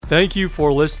Thank you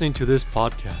for listening to this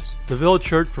podcast. The Village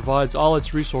Church provides all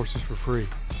its resources for free.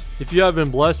 If you have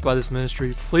been blessed by this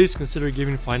ministry, please consider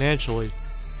giving financially.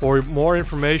 For more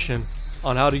information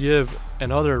on how to give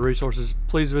and other resources,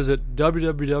 please visit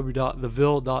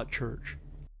www.theville.church.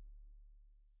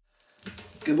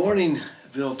 Good morning,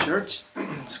 Ville Church.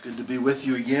 It's good to be with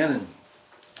you again and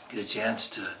get a chance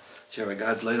to share what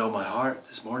God's laid on my heart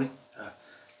this morning.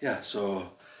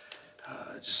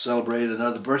 Just celebrated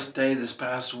another birthday this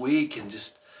past week, and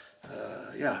just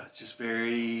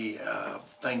very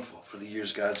thankful for the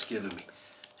years God's given me,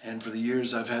 and for the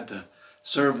years I've had to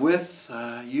serve with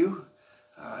you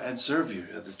and serve you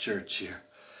at the church here.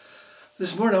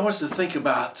 This morning I want us to think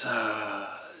about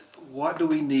what do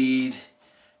we need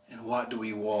and what do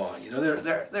we want. You know,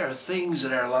 there are things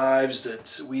in our lives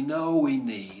that we know we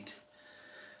need,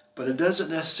 but it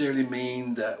doesn't necessarily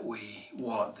mean that we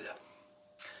want them.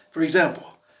 For example,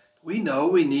 we know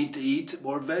we need to eat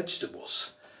more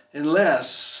vegetables and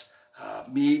less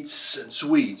meats and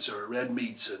sweets, or red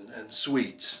meats and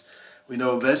sweets. We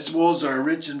know vegetables are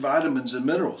rich in vitamins and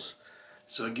minerals,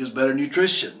 so it gives better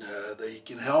nutrition. They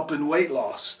can help in weight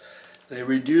loss. They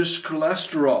reduce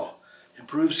cholesterol,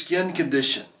 improve skin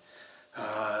condition.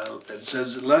 It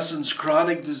says it lessens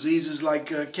chronic diseases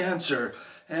like cancer,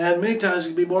 and many times it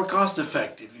can be more cost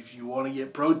effective. If you want to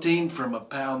get protein from a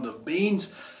pound of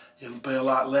beans, it'll pay a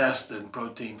lot less than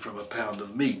protein from a pound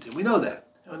of meat. And we know that.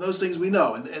 And those things we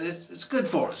know, and it's good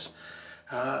for us.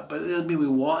 But it doesn't mean we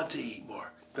want to eat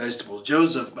more vegetables.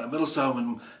 Joseph, my middle son,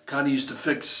 when Connie used to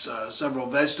fix several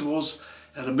vegetables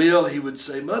at a meal, he would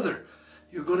say, "Mother,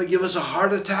 you're going to give us a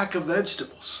heart attack of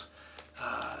vegetables."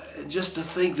 And just to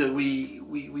think that we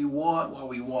want what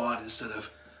we want instead of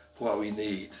what we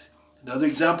need. Another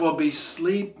example would be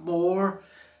sleep more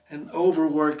and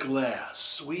overwork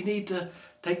less. We need to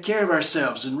take care of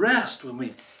ourselves and rest when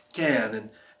we can,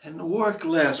 and work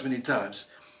less many times.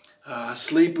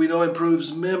 Sleep, we know,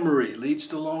 improves memory, leads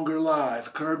to longer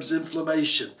life, curbs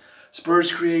inflammation,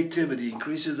 spurs creativity,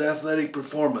 increases athletic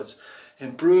performance,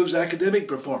 improves academic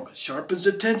performance, sharpens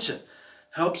attention,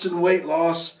 helps in weight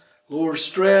loss, lowers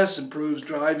stress, improves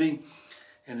driving,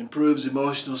 and improves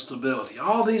emotional stability.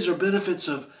 All these are benefits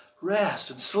of rest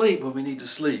and sleep when we need to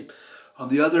sleep. On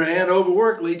the other hand,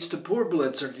 overwork leads to poor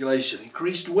blood circulation,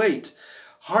 increased weight,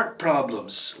 heart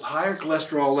problems, higher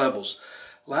cholesterol levels,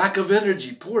 lack of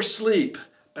energy, poor sleep,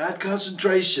 bad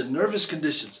concentration, nervous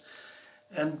conditions,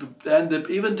 and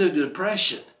even to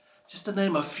depression, just to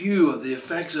name a few of the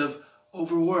effects of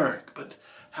overwork. But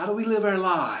how do we live our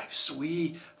lives?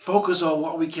 We focus on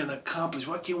what we can accomplish,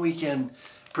 what we can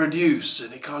produce,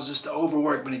 and it causes us to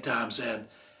overwork many times and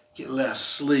get less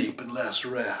sleep and less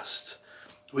rest.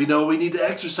 We know we need to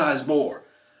exercise more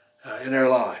in our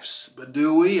lives, but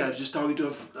do we? I was just talking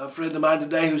to a friend of mine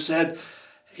today who said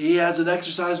he has an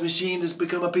exercise machine that's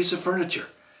become a piece of furniture.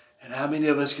 And how many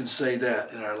of us can say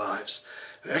that in our lives?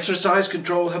 Exercise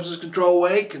helps us control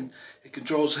weight, and it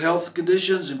controls health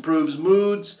conditions, improves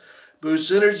moods,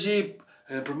 boosts energy,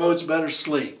 and promotes better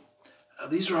sleep.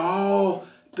 These are all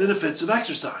benefits of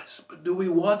exercise, but do we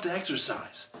want to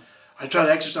exercise? I try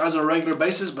to exercise on a regular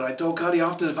basis, but I told Connie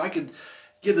often if I could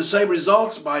get the same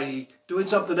results by doing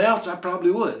something else, I probably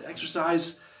would.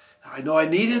 Exercise, I know I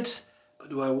need it, but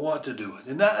do I want to do it?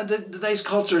 And today's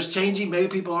culture is changing. Maybe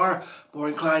people are more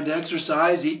inclined to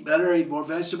exercise, eat better, eat more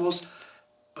vegetables,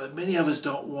 but many of us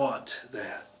don't want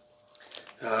that.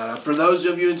 For those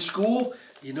of you in school,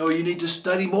 you know you need to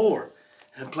study more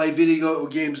and play video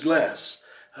games less.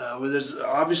 There's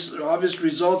obvious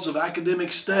results of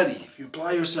academic study. If you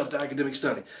apply yourself to academic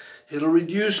study, it'll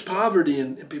reduce poverty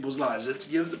in people's lives.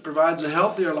 It provides a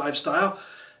healthier lifestyle.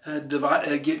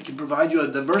 It can provide you a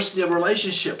diversity of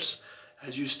relationships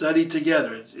as you study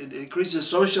together. It increases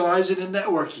socializing and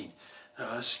networking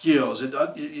skills.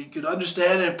 You can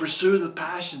understand and pursue the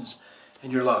passions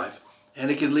in your life, and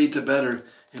it can lead to better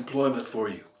employment for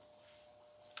you.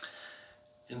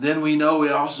 And then we know we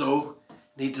also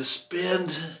need to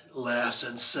spend less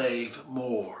and save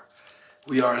more.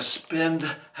 We are a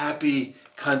spend-happy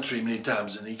country many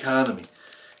times in the economy.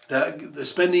 The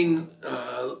spending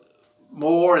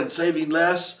more and saving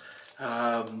less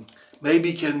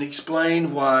maybe can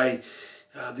explain why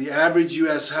the average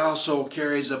U.S. household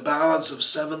carries a balance of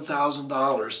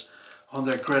 $7,000 on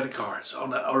their credit cards,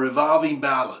 on a revolving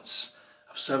balance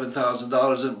of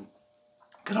 $7,000, and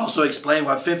can also explain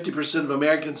why 50% of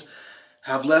Americans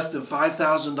have less than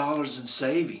 $5,000 in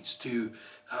savings to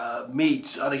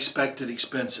meet unexpected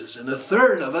expenses. And a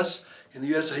third of us in the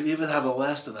U.S. even have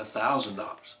less than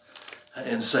 $1,000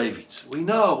 in savings. We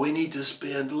know we need to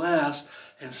spend less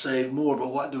and save more,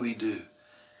 but what do?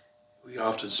 we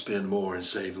often spend more and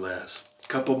save less. A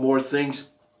couple more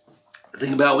things to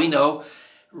think about. We know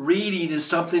reading is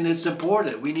something that's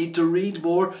important. We need to read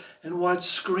more and watch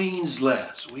screens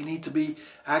less. We need to be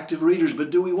active readers,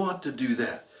 but do we want to do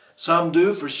that? Some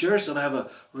do, for sure. Some have a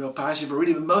real passion for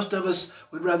reading, but most of us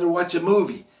would rather watch a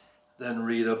movie than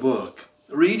read a book.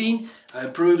 Reading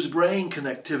improves brain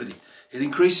connectivity. It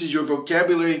increases your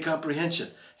vocabulary and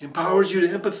comprehension, empowers you to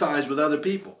empathize with other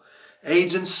people,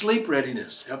 aids in sleep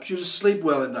readiness, helps you to sleep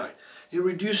well at night. It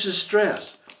reduces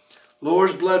stress,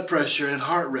 lowers blood pressure and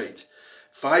heart rate,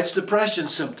 fights depression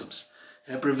symptoms,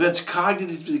 and prevents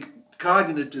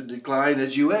cognitive decline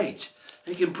as you age.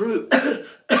 It can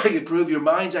improve your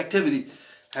mind's activity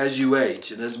as you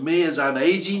age. And as I'm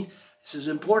aging, this is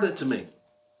important to me.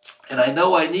 And I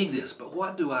know I need this, but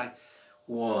what do I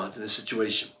want in this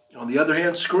situation? On the other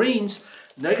hand, screens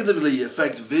negatively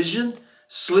affect vision,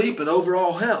 sleep, and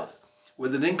overall health,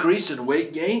 with an increase in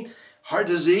weight gain, heart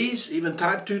disease, even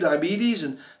type 2 diabetes,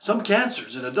 and some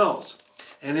cancers in adults.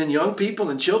 And in young people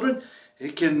and children,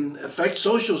 it can affect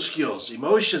social skills,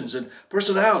 emotions, and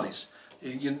personalities.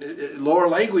 It can lower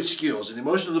language skills and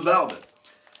emotional development.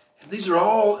 And these are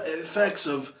all effects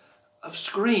of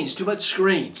screens, too much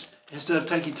screens, instead of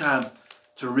taking time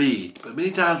to read. But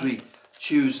many times we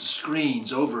choose the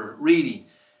screens over reading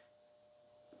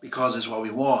because it's what we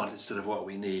want instead of what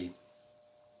we need.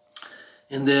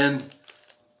 And then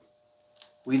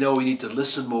we know we need to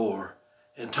listen more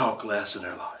and talk less in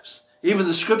our lives. Even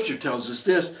the scripture tells us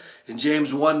this. In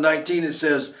James 1:19 it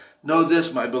says, "Know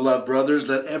this, my beloved brothers,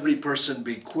 let every person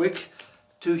be quick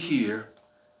to hear,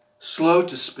 slow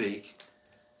to speak,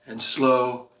 and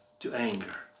slow to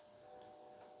anger."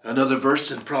 Another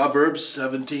verse in Proverbs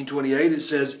 17:28, it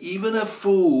says, "Even a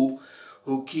fool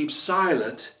who keeps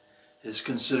silent is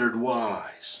considered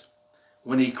wise.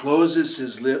 When he closes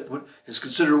his is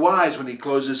considered wise when he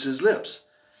closes his lips.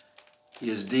 He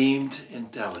is deemed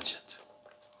intelligent."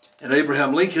 And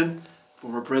Abraham Lincoln,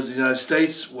 former President of the United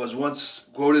States, was once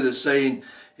quoted as saying,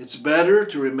 "It's better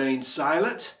to remain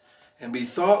silent and be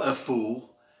thought a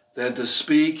fool than to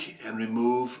speak and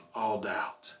remove all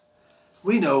doubt."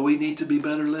 We know we need to be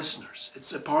better listeners.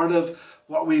 It's a part of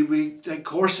what we take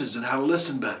courses in how to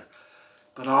listen better.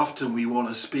 But often we want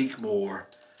to speak more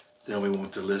than we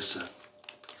want to listen.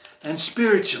 And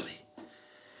spiritually,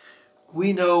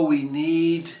 we know we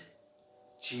need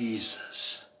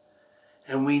Jesus.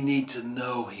 And we need to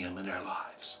know him in our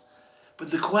lives.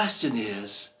 But the question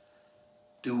is,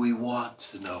 do we want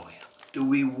to know him? Do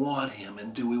we want him,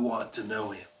 and do we want to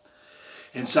know him?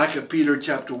 In 2 Peter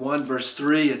chapter 1, verse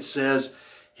 3, it says,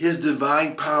 "His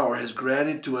divine power has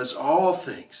granted to us all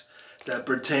things that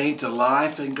pertain to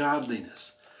life and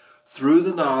godliness, through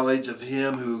the knowledge of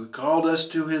him who called us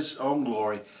to his own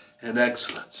glory and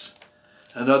excellence."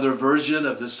 Another version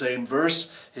of the same verse,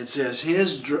 it says,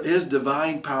 His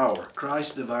divine power,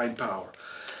 Christ's divine power,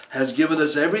 has given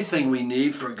us everything we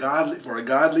need for a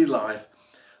godly life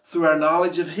through our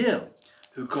knowledge of him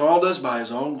who called us by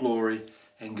his own glory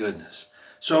and goodness.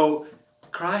 So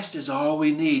Christ is all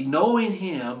we need. Knowing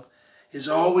him is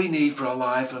all we need for a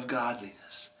life of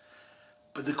godliness.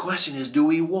 But the question is, do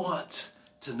we want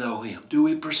to know him? Do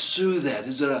we pursue that?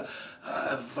 Is it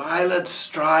a violent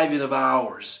striving of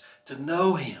ours to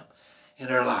know him in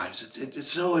our lives? It's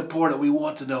so important we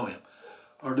want to know him.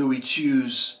 Or do we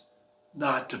choose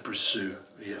not to pursue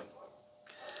him?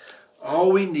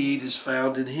 All we need is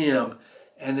found in him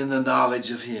and in the knowledge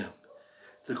of him.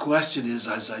 The question is,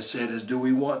 as I said, is do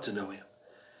we want to know him?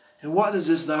 And what does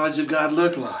this knowledge of God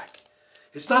look like?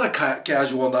 It's not a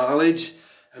casual knowledge,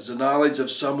 as a knowledge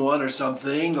of someone or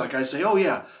something. Like I say, oh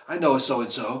yeah, I know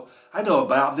so-and-so. I know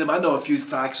about them. I know a few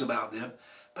facts about them.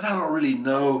 But I don't really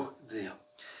know them.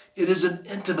 It is an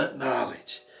intimate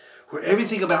knowledge where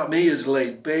everything about me is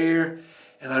laid bare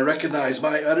and I recognize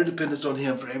my utter dependence on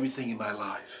him for everything in my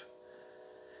life.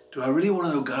 Do I really want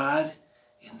to know God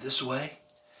in this way?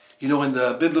 You know, in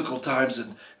the biblical times,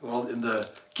 in the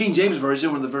King James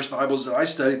Version, one of the first Bibles that I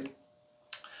studied,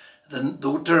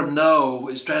 the term know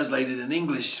is translated in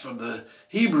English from the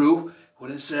Hebrew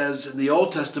when it says in the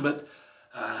Old Testament,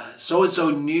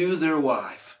 so-and-so knew their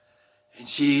wife, and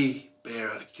she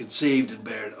conceived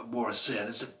and bore a sin.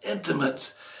 It's an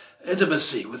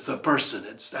intimacy with the person.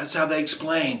 That's how they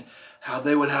explained how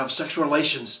they would have sexual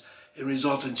relations and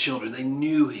result in children. They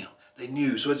knew him. They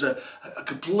knew. So it's a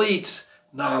complete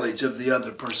knowledge of the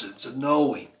other person. It's a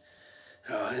knowing.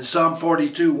 In Psalm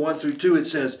 42, 1-2, it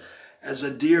says, "As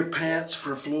a deer pants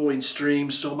for flowing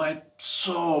streams, so my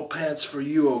soul pants for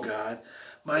you, O God.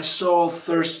 My soul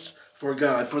thirsts for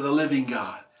God, for the living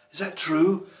God." Is that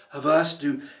true? of us?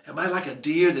 Am I like a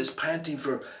deer that's panting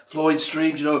for flowing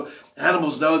streams? You know,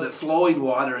 animals know that flowing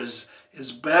water is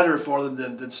better for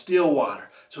them than still water.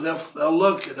 So they'll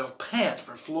look and they'll pant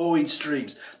for flowing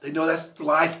streams. They know that's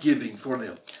life-giving for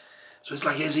them. So it's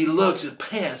like as he looks and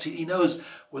pants, he knows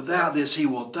without this he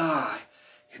will die.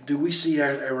 And do we see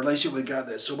our relationship with God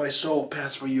that? So my soul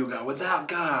pants for you, God. Without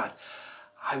God,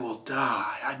 I will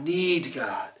die. I need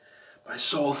God. My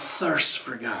soul thirsts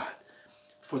for God,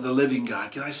 for the living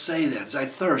God. Can I say that? As I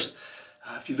thirst,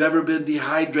 if you've ever been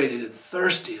dehydrated and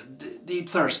thirsty, deep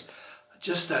thirst,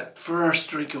 just that first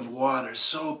drink of water is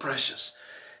so precious.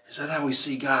 Is that how we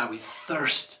see God? We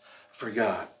thirst for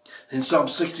God. In Psalm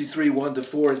 63,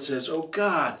 1-4, it says, "O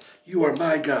God, you are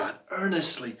my God.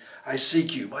 Earnestly I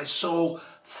seek you. My soul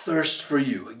thirsts for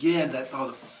you." Again, that thought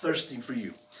of thirsting for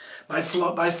you. My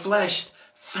flesh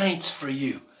faints for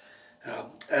you,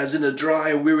 as in a dry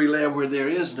and weary land where there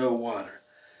is no water.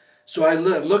 So I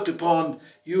looked upon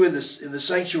you in the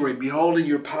sanctuary, beholding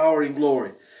your power and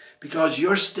glory, because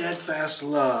your steadfast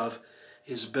love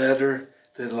is better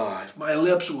than life. My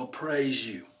lips will praise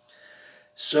you.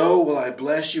 So will I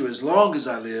bless you as long as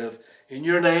I live. In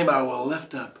your name I will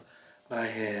lift up my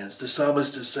hands. The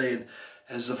psalmist is saying,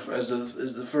 as the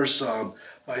first psalm,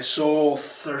 my soul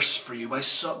thirsts for you. My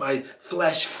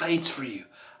flesh faints for you.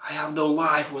 I have no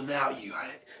life without you.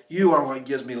 You are what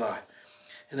gives me life.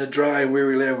 In a dry and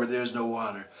weary land where there is no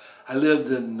water. I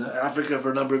lived in Africa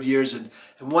for a number of years, and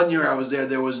 1 year I was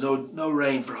there was no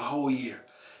rain for a whole year.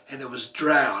 And it was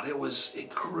drought. It was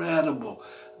incredible,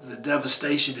 the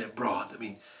devastation it brought. I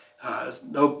mean,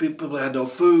 people had no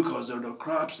food because there were no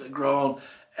crops that grown.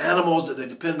 Animals that they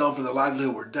depended on for their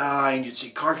livelihood were dying. You'd see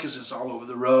carcasses all over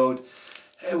the road.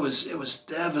 It was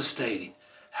devastating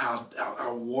how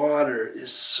our water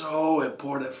is so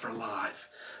important for life.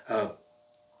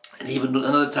 And even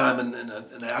another time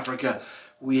in Africa,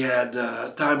 we had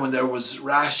a time when there was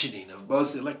rationing of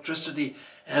both electricity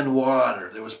and water.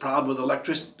 There was a problem with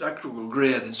electrical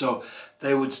grid, and so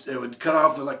they would cut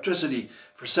off electricity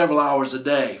for several hours a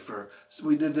day.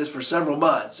 We did this for several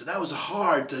months, and that was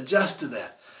hard to adjust to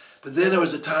that. But then there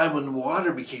was a time when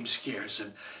water became scarce,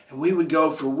 and we would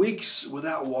go for weeks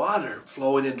without water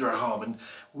flowing into our home. And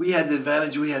we had the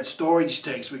advantage, we had storage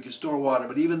tanks, we could store water,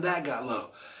 but even that got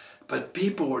low. But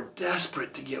people were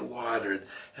desperate to get water,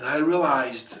 and I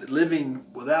realized living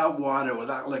without water,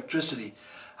 without electricity,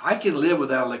 I can live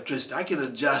without electricity. I can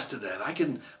adjust to that. I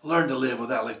can learn to live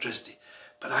without electricity,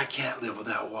 but I can't live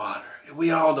without water. And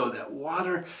we all know that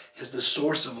water is the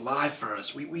source of life for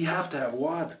us. We have to have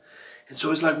water. And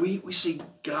so it's like we see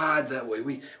God that way.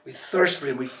 We thirst for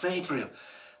him. We faint for him.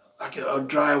 Like a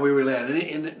dry, weary land.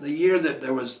 And in the year that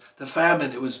there was the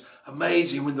famine, it was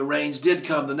amazing when the rains did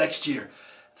come the next year.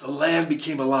 The land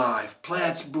became alive.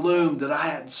 Plants bloomed that I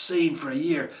hadn't seen for a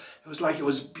year. It was like it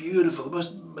was beautiful, the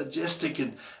most majestic,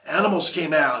 and animals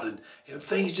came out, and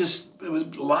things it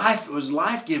was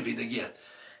life-giving again.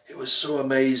 It was so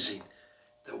amazing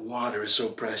that water is so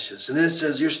precious. And then it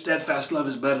says, your steadfast love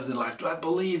is better than life. Do I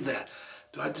believe that?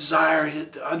 Do I desire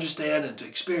to understand and to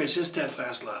experience his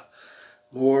steadfast love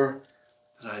more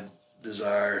than I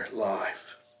desire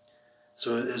life?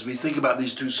 So as we think about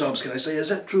these two Psalms, can I say, is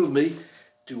that true of me?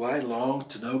 Do I long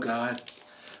to know God?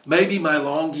 Maybe my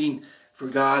longing for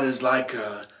God is like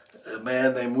a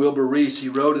man named Wilbur Reese. He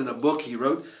wrote in a book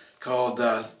called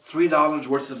 $3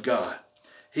 Worth of God.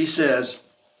 He says,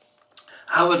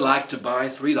 I would like to buy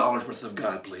 $3 worth of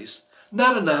God, please.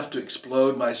 Not enough to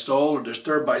explode my soul or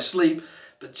disturb my sleep,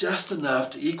 but just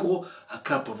enough to equal a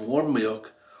cup of warm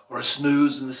milk or a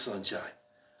snooze in the sunshine.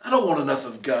 I don't want enough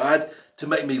of God to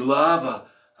make me love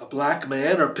a black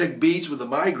man or pick beads with a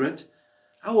migrant.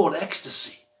 I want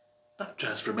ecstasy, not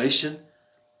transformation.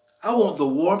 I want the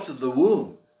warmth of the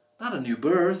womb, not a new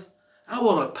birth. I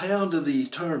want a pound of the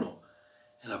eternal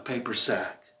in a paper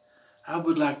sack. I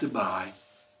would like to buy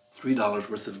 $3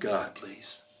 worth of God,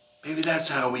 please. Maybe that's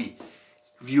how we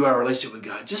view our relationship with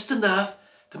God. Just enough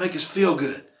to make us feel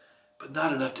good, but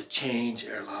not enough to change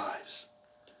our lives.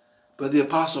 But the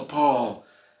Apostle Paul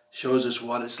shows us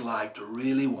what it's like to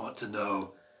really want to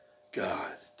know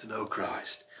God, to know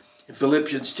Christ. In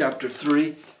Philippians chapter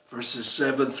 3, verses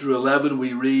 7 through 11,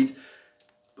 we read,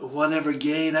 but whatever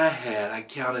gain I had, I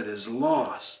counted as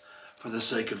loss for the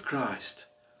sake of Christ.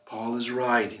 Paul is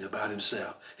writing about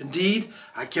himself. Indeed,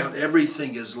 I count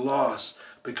everything as loss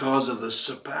because of the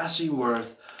surpassing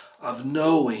worth of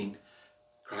knowing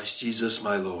Christ Jesus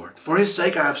my Lord. For his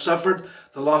sake I have suffered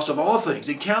the loss of all things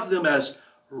and count them as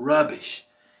rubbish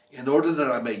in order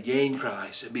that I may gain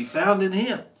Christ and be found in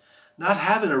him, not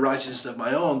having a righteousness of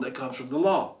my own that comes from the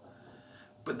law,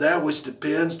 but that which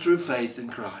depends through faith in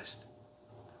Christ.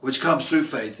 which comes through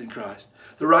faith in Christ.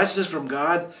 The righteousness from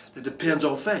God that depends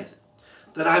on faith,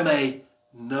 that I may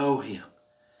know him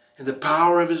and the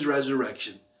power of his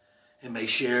resurrection and may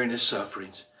share in his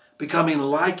sufferings, becoming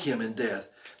like him in death,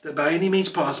 that by any means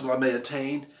possible I may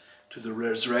attain to the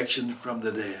resurrection from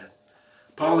the dead.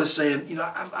 Paul is saying,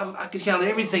 I can count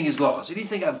everything as loss.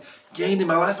 Anything I've gained in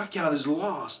my life, I count as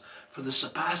loss for the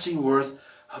surpassing worth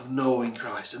of knowing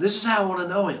Christ. And this is how I want to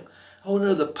know him. I want to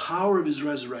know the power of his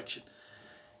resurrection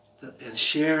and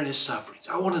share in his sufferings.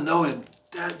 I want to know him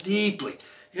that deeply,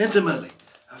 intimately,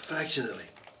 affectionately.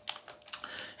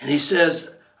 And he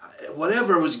says,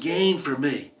 whatever was gained for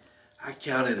me, I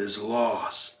count it as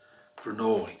loss for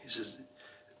knowing. He says,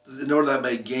 in order that I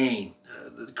may gain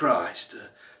Christ.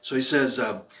 So he says,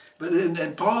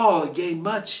 and Paul gained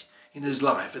much in his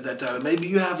life at that time. And maybe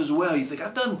you have as well. You think,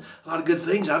 I've done a lot of good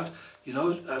things. I've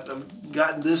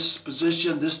gotten this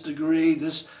position, this degree,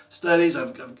 this studies.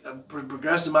 I've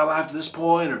progressed in my life to this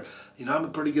point, or I'm a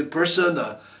pretty good person.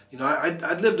 I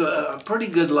lived a pretty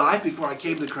good life before I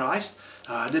came to Christ.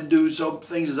 I didn't do some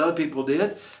things as other people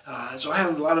did, so I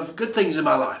have a lot of good things in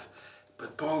my life.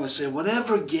 But Paul is saying,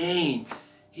 whatever gain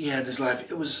he had in his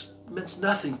life, meant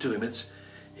nothing to him.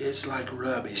 It's like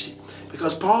rubbish,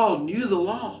 because Paul knew the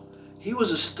law. He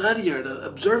was a studier, an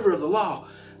observer of the law.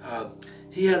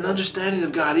 He had an understanding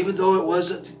of God, even though it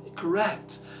wasn't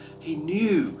correct. He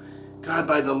knew God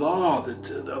by the law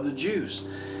of the Jews.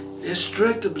 His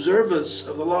strict observance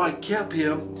of the law had kept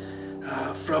him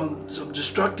from some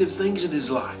destructive things in his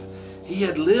life. He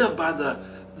had lived by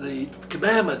the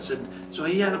commandments, and so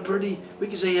he had we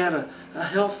can say he had a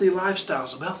healthy lifestyle,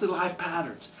 some healthy life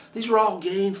patterns. These were all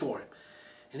gain for him.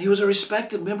 And he was a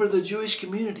respected member of the Jewish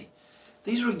community.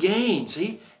 These were gains.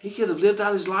 He could have lived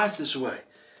out his life this way.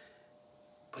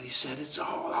 But he said, it's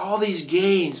all these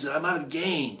gains that I might have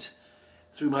gained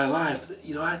through my life.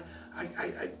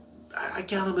 I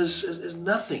count them as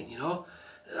nothing.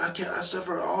 I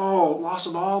suffer loss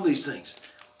of all these things.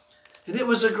 And it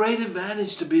was a great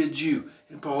advantage to be a Jew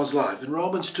in Paul's life. In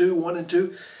Romans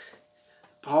 2:1-2,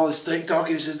 Paul is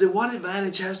talking. He says, then what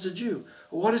advantage has the Jew?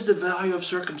 What is the value of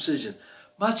circumcision?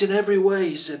 Much in every way,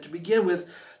 he said. To begin with,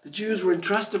 the Jews were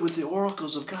entrusted with the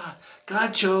oracles of God.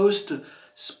 God chose to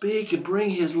speak and bring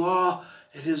his law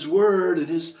and his word and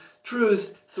his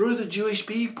truth through the Jewish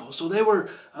people. So they were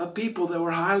a people that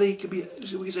were highly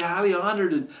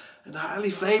honored and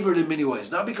highly favored in many ways.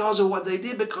 Not because of what they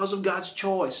did, because of God's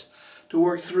choice to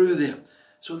work through them.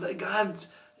 So that God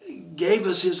gave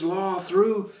us his law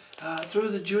through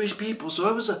the Jewish people. So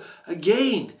it was a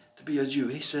gain to be a Jew.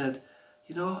 And he said,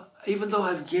 even though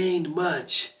I've gained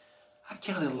much, I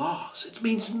count it loss. It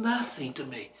means nothing to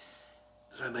me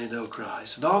that I may know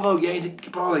Christ. And although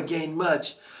Paul had gained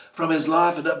much from his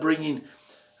life and upbringing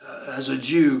as a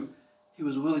Jew, he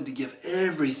was willing to give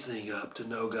everything up to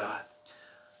know God.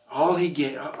 All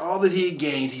that he had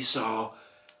gained, he saw,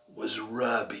 was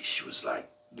rubbish, was like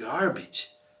garbage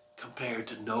compared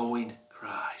to knowing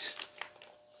Christ.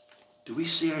 Do we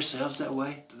see ourselves that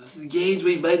way? The gains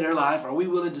we've made in our life, are we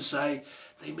willing to say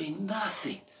they mean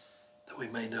nothing that we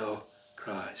may know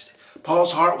Christ?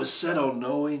 Paul's heart was set on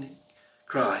knowing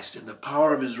Christ and the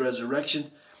power of his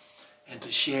resurrection and to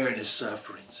share in his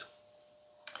sufferings.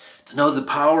 To know the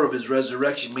power of his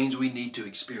resurrection means we need to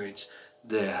experience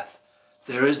death.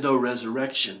 There is no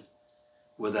resurrection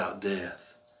without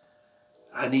death.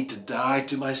 I need to die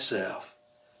to myself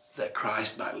that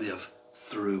Christ might live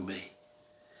through me.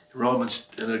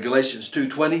 In Galatians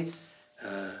 2:20,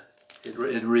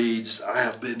 it reads, I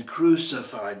have been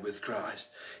crucified with Christ.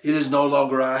 It is no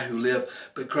longer I who live,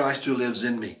 but Christ who lives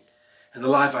in me. And the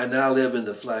life I now live in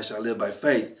the flesh, I live by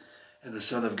faith in the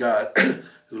Son of God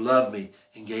who loved me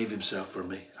and gave himself for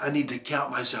me. I need to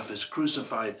count myself as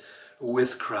crucified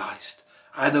with Christ.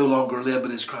 I no longer live,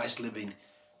 but it's Christ living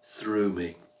through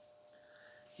me.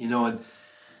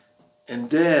 And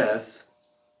death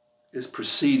is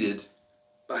preceded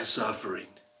by suffering.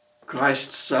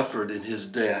 Christ suffered in his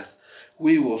death.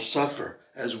 We will suffer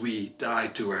as we die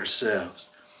to ourselves.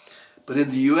 But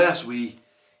in the U.S., we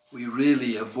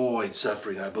really avoid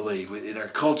suffering, I believe. In our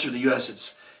culture in the U.S.,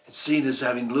 it's seen as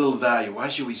having little value. Why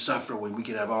should we suffer when we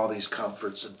can have all these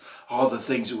comforts and all the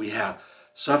things that we have?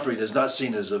 Suffering is not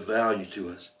seen as of value to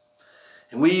us.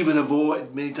 And we even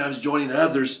avoid many times joining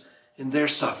others in their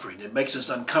suffering. It makes us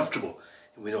uncomfortable,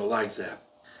 and we don't like that.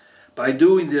 By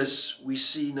doing this,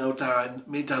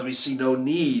 many times we see no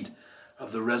need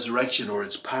of the resurrection or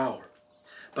its power.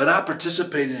 By not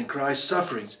participating in Christ's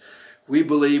sufferings, we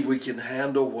believe we can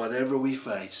handle whatever we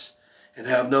face and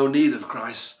have no need of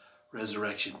Christ's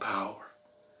resurrection power.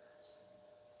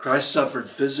 Christ suffered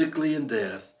physically in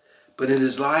death, But in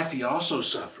his life, he also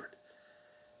suffered.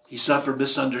 He suffered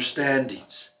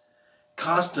misunderstandings,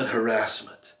 constant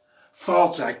harassment,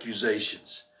 false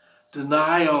accusations,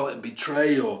 denial and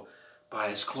betrayal by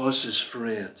his closest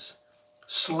friends,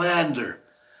 slander,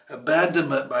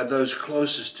 abandonment by those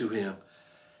closest to him,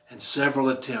 and several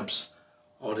attempts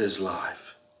on his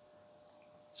life.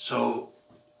 So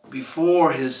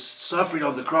before his suffering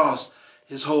on the cross,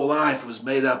 his whole life was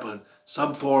made up of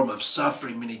some form of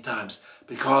suffering many times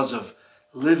because of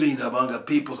living among a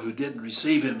people who didn't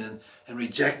receive him and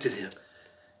rejected him.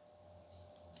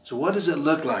 So what does it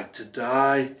look like to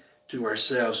die to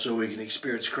ourselves so we can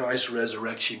experience Christ's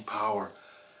resurrection power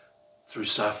through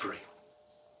suffering?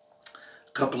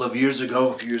 A few years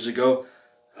ago,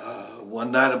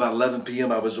 one night about 11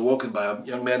 p.m., I was awoken by a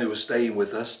young man who was staying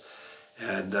with us.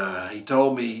 And he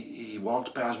told me he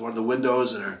walked past one of the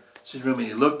windows in our sitting room and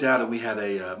he looked out and we had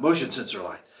a motion sensor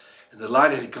light. And the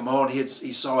light had come on. He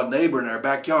saw a neighbor in our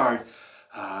backyard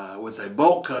with a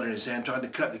bolt cutter in his hand trying to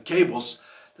cut the cables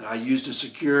that I used to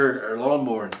secure our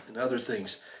lawnmower and other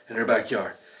things in our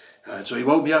backyard. So he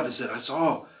woke me up and said, I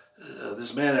saw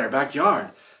this man in our backyard.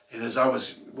 And as I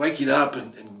was waking up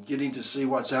and getting to see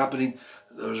what's happening,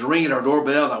 there was a ring at our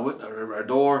doorbell, and I went to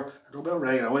our doorbell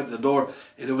rang, and I went to the door,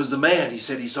 and it was the man he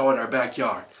said he saw in our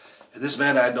backyard. And this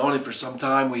man, I had known him for some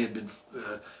time.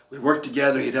 We worked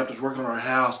together. He'd helped us work on our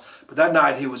house. But that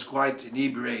night he was quite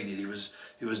inebriated.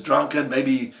 He was drunken,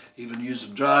 maybe even used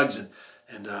some drugs,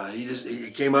 and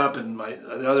he came up, and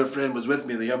the other friend was with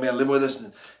me, the young man living with us,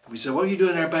 and we said, "What are you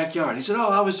doing in our backyard?" He said, "Oh,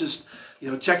 I was just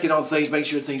checking on things, making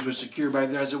sure things were secure back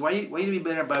there." I said, why you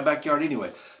been in my backyard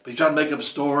anyway? But he tried to make up a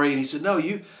story, and he said, "No,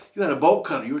 you had a bolt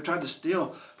cutter. You were trying to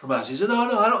steal from us." He said,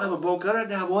 No, I don't have a bolt cutter. I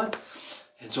didn't have one."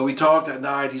 And so we talked that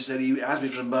night. He asked me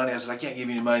for some money. I said, "I can't give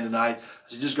you any money tonight." I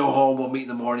said, "Just go home. We'll meet in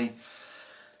the morning."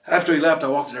 After he left, I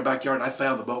walked in our backyard, and I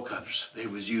found the bolt cutters that he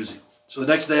was using. So the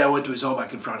next day I went to his home. I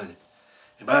confronted him.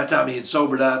 And by that time he had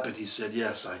sobered up, and he said,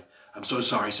 "Yes, I'm so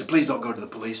sorry." He said, "Please don't go to the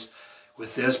police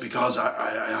with this because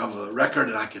I have a record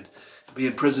and I could be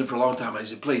in prison for a long time." I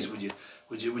said, "Please, would you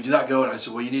not go?" And I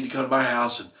said, "Well, you need to come to my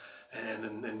house and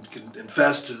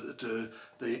confess to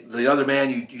the other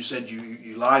man. You said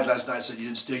you lied last night, said you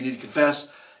didn't steal. You need to confess,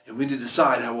 and we need to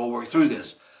decide how we'll work through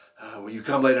this. Will you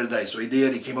come later today?" So he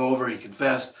did. He came over. He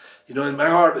confessed. In my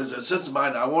heart, as a sense of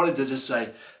mind, I wanted to just say,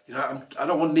 I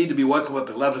don't need to be woken up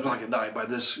at 11 o'clock at night by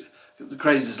this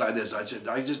craziness like this. I said,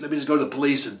 let me just go to the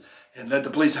police and let the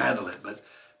police handle it. But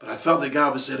I felt that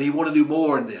God was saying He wanted to do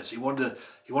more in this. He wanted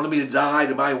me to die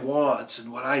to my wants and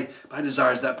my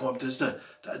desires at that point, just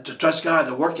to trust God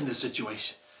to work in this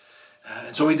situation.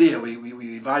 And so we did.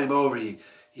 We invited him over. He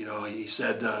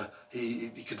said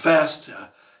he confessed.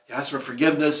 He asked for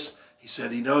forgiveness. He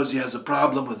said he knows he has a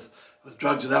problem with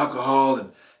drugs and alcohol,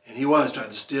 and he was trying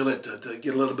to steal it to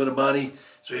get a little bit of money.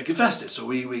 So he confessed it. So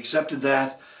we accepted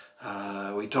that.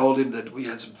 We told him that we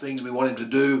had some things we wanted him to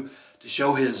do to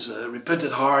show his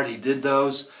repentant heart. He did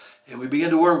those, and we began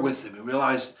to work with him and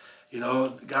realized,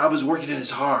 God was working in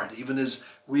his heart, even as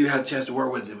we had a chance to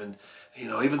work with him. And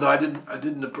even though I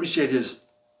didn't appreciate his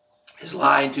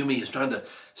lying to me, his trying to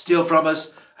steal from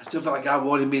us, I still felt like God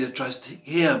wanted me to trust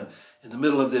Him in the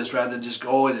middle of this rather than just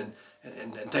going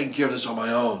and taking care of this on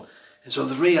my own. And so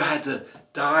I had to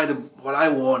die to what I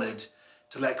wanted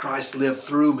to let Christ live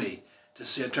through me to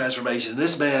see a transformation. And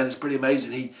this man is pretty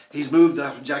amazing. He's moved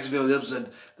from Jacksonville. He lives in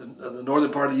the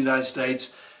northern part of the United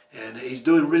States, and he's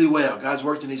doing really well. God's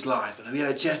worked in his life, and we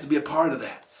had a chance to be a part of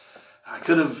that. I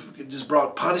could have just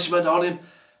brought punishment on him,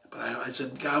 but I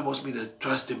said, God wants me to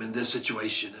trust Him in this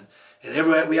situation.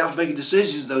 And we have to make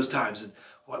decisions those times. And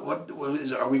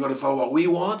are we going to follow what we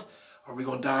want, or are we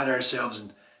going to die to ourselves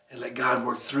and let God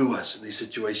work through us in these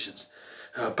situations?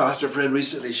 A pastor friend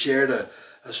recently shared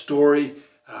a story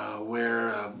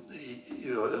where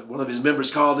one of his members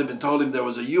called him and told him there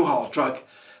was a U-Haul truck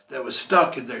that was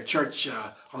stuck in their church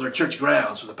on their church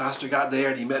grounds. So the pastor got there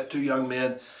and he met two young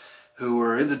men who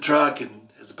were in the truck. And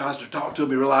as the pastor talked to him,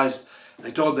 he realized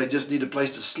they told him they just needed a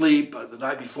place to sleep the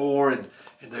night before, and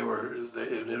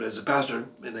as a pastor,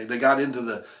 and they got into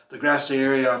the grassy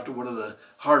area after one of the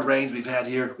hard rains we've had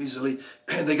here recently,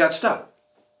 and they got stuck.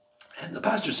 And the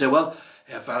pastor said, "Well,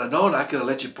 if I'd have known, I could have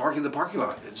let you park in the parking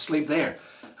lot and sleep there."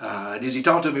 And as he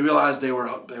talked to him, he realized they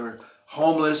were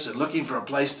homeless and looking for a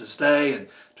place to stay and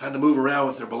trying to move around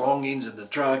with their belongings in the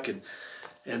truck.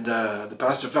 And the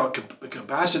pastor felt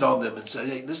compassion on them and said,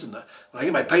 "Hey, listen, when I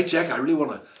get my paycheck, I really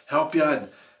want to help you."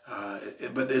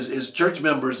 But his church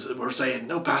members were saying,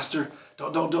 "No, Pastor,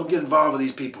 don't get involved with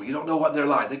these people. You don't know what they're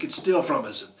like. They could steal from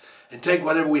us and take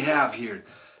whatever we have here."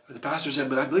 But the pastor said,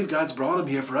 "But I believe God's brought them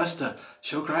here for us to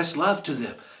show Christ's love to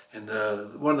them And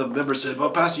one of the members said,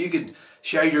 well, Pastor, you can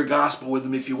share your gospel with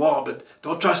them if you want, but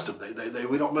don't trust them.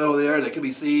 We don't know they're there. They could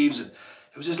be thieves. And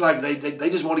it was just like they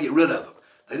just want to get rid of them.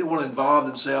 They didn't want to involve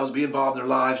themselves, be involved in their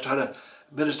lives, try to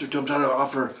minister to them, try to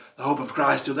offer the hope of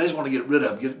Christ to them. They just want to get rid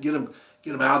of them,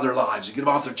 get them out of their lives, and get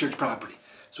them off their church property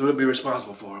so he'll be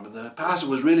responsible for them. And the pastor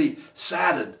was really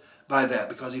saddened by that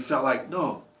because he felt like,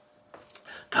 no,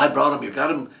 God brought him here.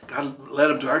 God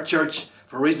led him to our church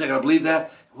for a reason. I got to believe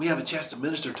that. We have a chance to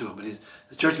minister to him. But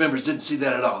the church members didn't see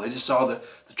that at all. They just saw the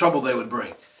trouble they would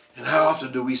bring. And how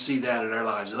often do we see that in our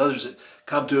lives? And others that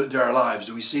come to our lives,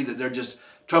 do we see that they're just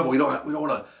trouble? We don't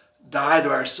want to die to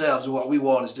ourselves. And what we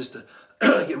want is just to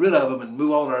get rid of them and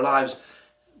move on in our lives.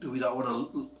 Do we not want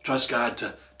to trust God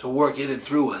to work in and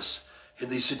through us in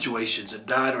these situations and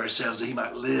die to ourselves that he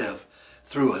might live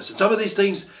through us? And some of these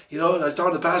things, and I was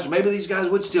talking to the pastor, maybe these guys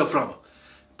would steal from him.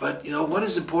 But, what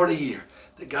is important here?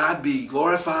 That God be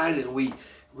glorified and we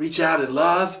reach out in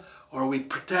love, or we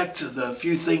protect the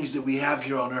few things that we have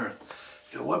here on earth.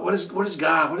 Where's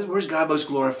God most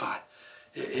glorified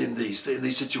in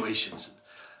these situations?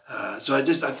 So I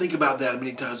think about that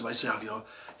many times myself.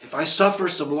 If I suffer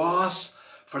some loss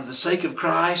for the sake of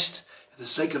Christ, for the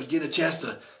sake of getting a chance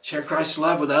to share Christ's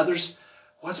love with others,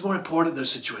 what's more important in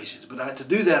those situations? But to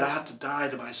do that, I have to die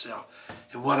to myself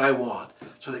and what I want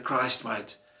so that Christ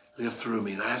might live through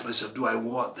me. And I ask myself, do I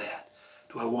want that?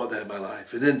 Do I want that in my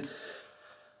life? And then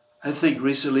I think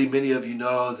recently many of you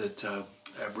know that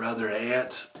our brother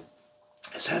Ant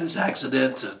has had his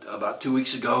accident about 2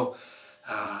 weeks ago.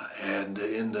 And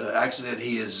in the accident,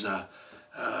 he is,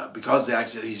 because of the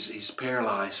accident, he's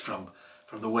paralyzed from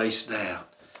the waist down.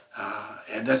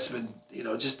 And that's been,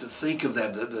 just to think of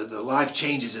that, the life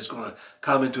changes that's going to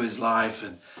come into his life.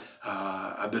 And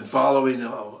I've been following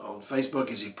on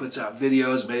Facebook as he puts out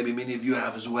videos. Maybe many of you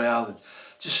have as well. And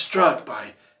just struck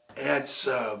by Ant's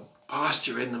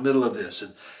posture in the middle of this.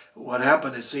 And what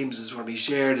happened, it seems, is when he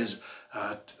shared is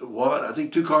I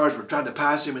think 2 cars were trying to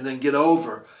pass him and then get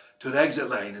over to an exit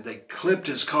lane. And they clipped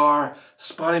his car,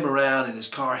 spun him around, and his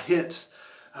car hit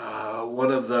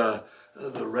one of the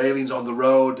railings on the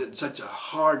road in such a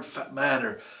hard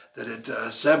manner that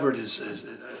it severed his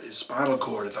spinal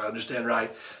cord, if I understand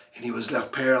right, and he was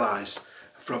left paralyzed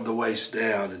from the waist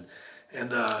down.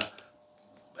 And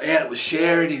Ant was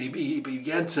sharing, and he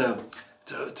began to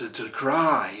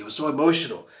cry. He was so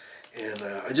emotional. And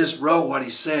I just wrote what he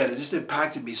said. It just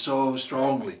impacted me so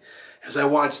strongly as I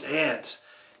watched Ant,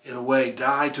 in a way,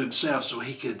 die to himself so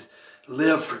he could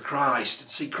live for Christ and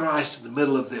see Christ in the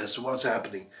middle of this and what's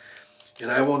happening.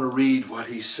 And I want to read what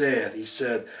he said. He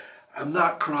said, I'm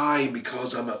not crying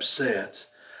because I'm upset.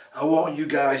 I want you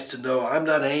guys to know I'm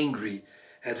not angry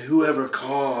at whoever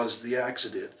caused the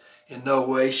accident in no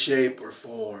way, shape, or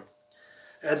form.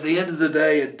 At the end of the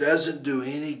day, it doesn't do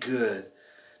any good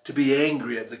to be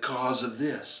angry at the cause of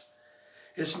this.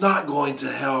 It's not going to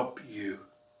help you.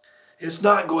 It's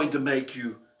not going to make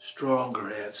you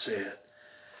stronger, Ant said.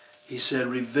 He said,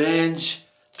 revenge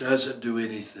doesn't do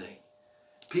anything.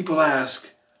 People ask,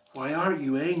 why aren't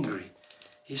you angry?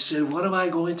 He said, what am I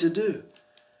going to do?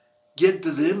 Get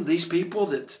to them, these people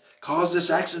that caused this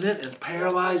accident, and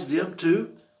paralyze them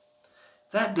too?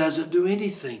 That doesn't do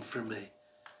anything for me.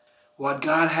 What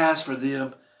God has for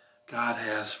them, God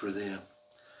has for them.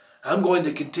 I'm going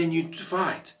to continue to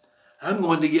fight. I'm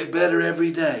going to get better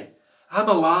every day. I'm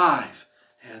alive,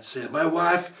 Ant said. My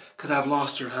wife could have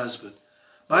lost her husband.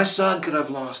 My son could have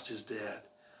lost his dad.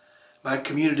 My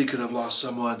community could have lost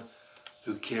someone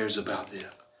who cares about them.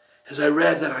 As I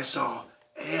read that, I saw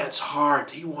Ant's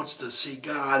heart. He wants to see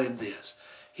God in this.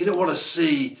 He don't want to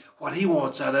see what he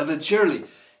wants out of it. Surely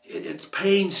it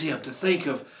pains him to think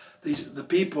of the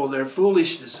people, their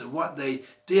foolishness and what they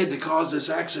did to cause this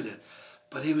accident.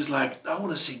 But he was like, I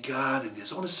want to see God in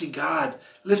this. I want to see God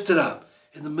lifted up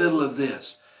in the middle of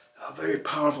this. A very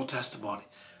powerful testimony.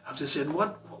 I'm just saying,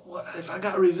 what if I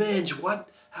got revenge,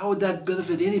 how would that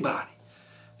benefit anybody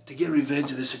to get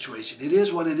revenge in this situation? It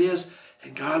is what it is,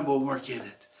 and God will work in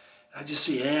it. I just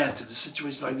see Ant in a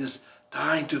situation like this,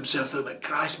 dying to himself so that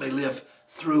Christ may live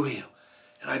through him.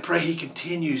 And I pray he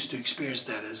continues to experience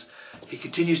that as he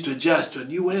continues to adjust to a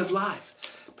new way of life.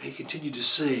 May he continue to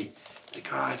see that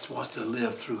Christ wants to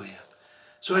live through him.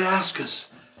 So I ask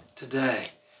us today,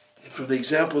 and from the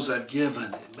examples I've given,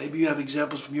 and maybe you have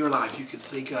examples from your life you can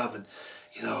think of, and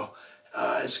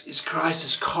as Christ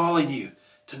is calling you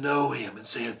to know him and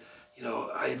saying,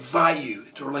 I invite you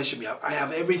into a relationship. I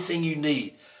have everything you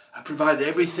need. I provided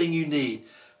everything you need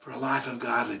for a life of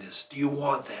godliness. Do you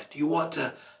want that? Do you want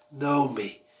to know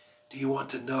me? Do you want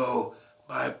to know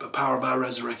the power of my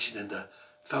resurrection and the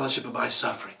fellowship of my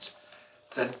sufferings?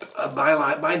 that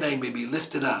my name may be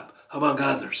lifted up among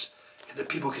others, and that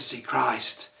people can see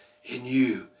Christ in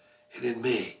you and in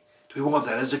me. Do we want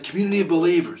that as a community of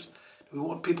believers? Do we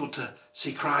want people to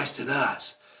see Christ in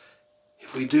us?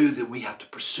 If we do, then we have to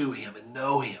pursue him and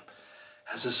know him.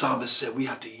 As the psalmist said, we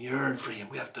have to yearn for him.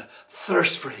 We have to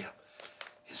thirst for him.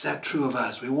 Is that true of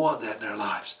us? We want that in our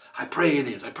lives. I pray it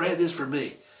is. I pray it is for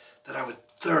me, that I would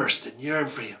thirst and yearn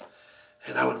for him.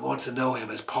 And I would want to know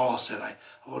him, as Paul said, I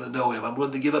want to know him. I'm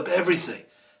willing to give up everything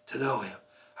to know him.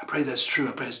 I pray that's true.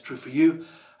 I pray it's true for you.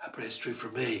 I pray it's true for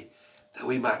me, that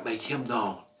we might make him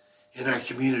known in our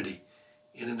community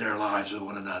and in our lives with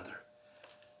one another.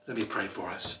 Let me pray for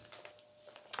us.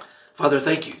 Father,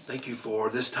 thank you. Thank you for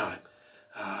this time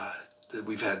that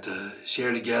we've had to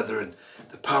share together and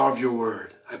the power of your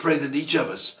word. I pray that each of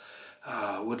us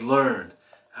would learn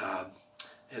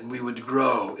and we would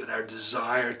grow in our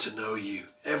desire to know you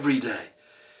every day.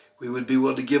 We would be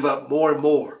willing to give up more and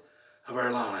more of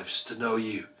our lives to know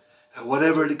you. And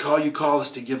whatever you call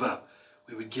us to give up,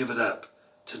 we would give it up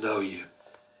to know you,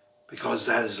 because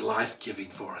that is life-giving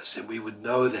for us, and we would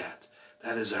know that.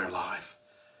 That is our life.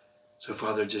 So,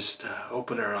 Father, just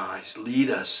open our eyes. Lead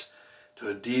us to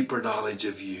a deeper knowledge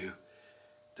of you,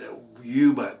 that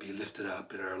you might be lifted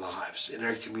up in our lives, in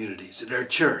our communities, in our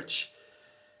church,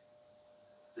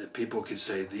 that people can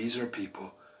say, these are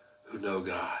people who know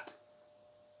God.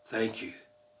 Thank you.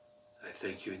 I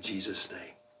thank you in Jesus'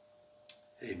 name.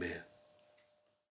 Amen.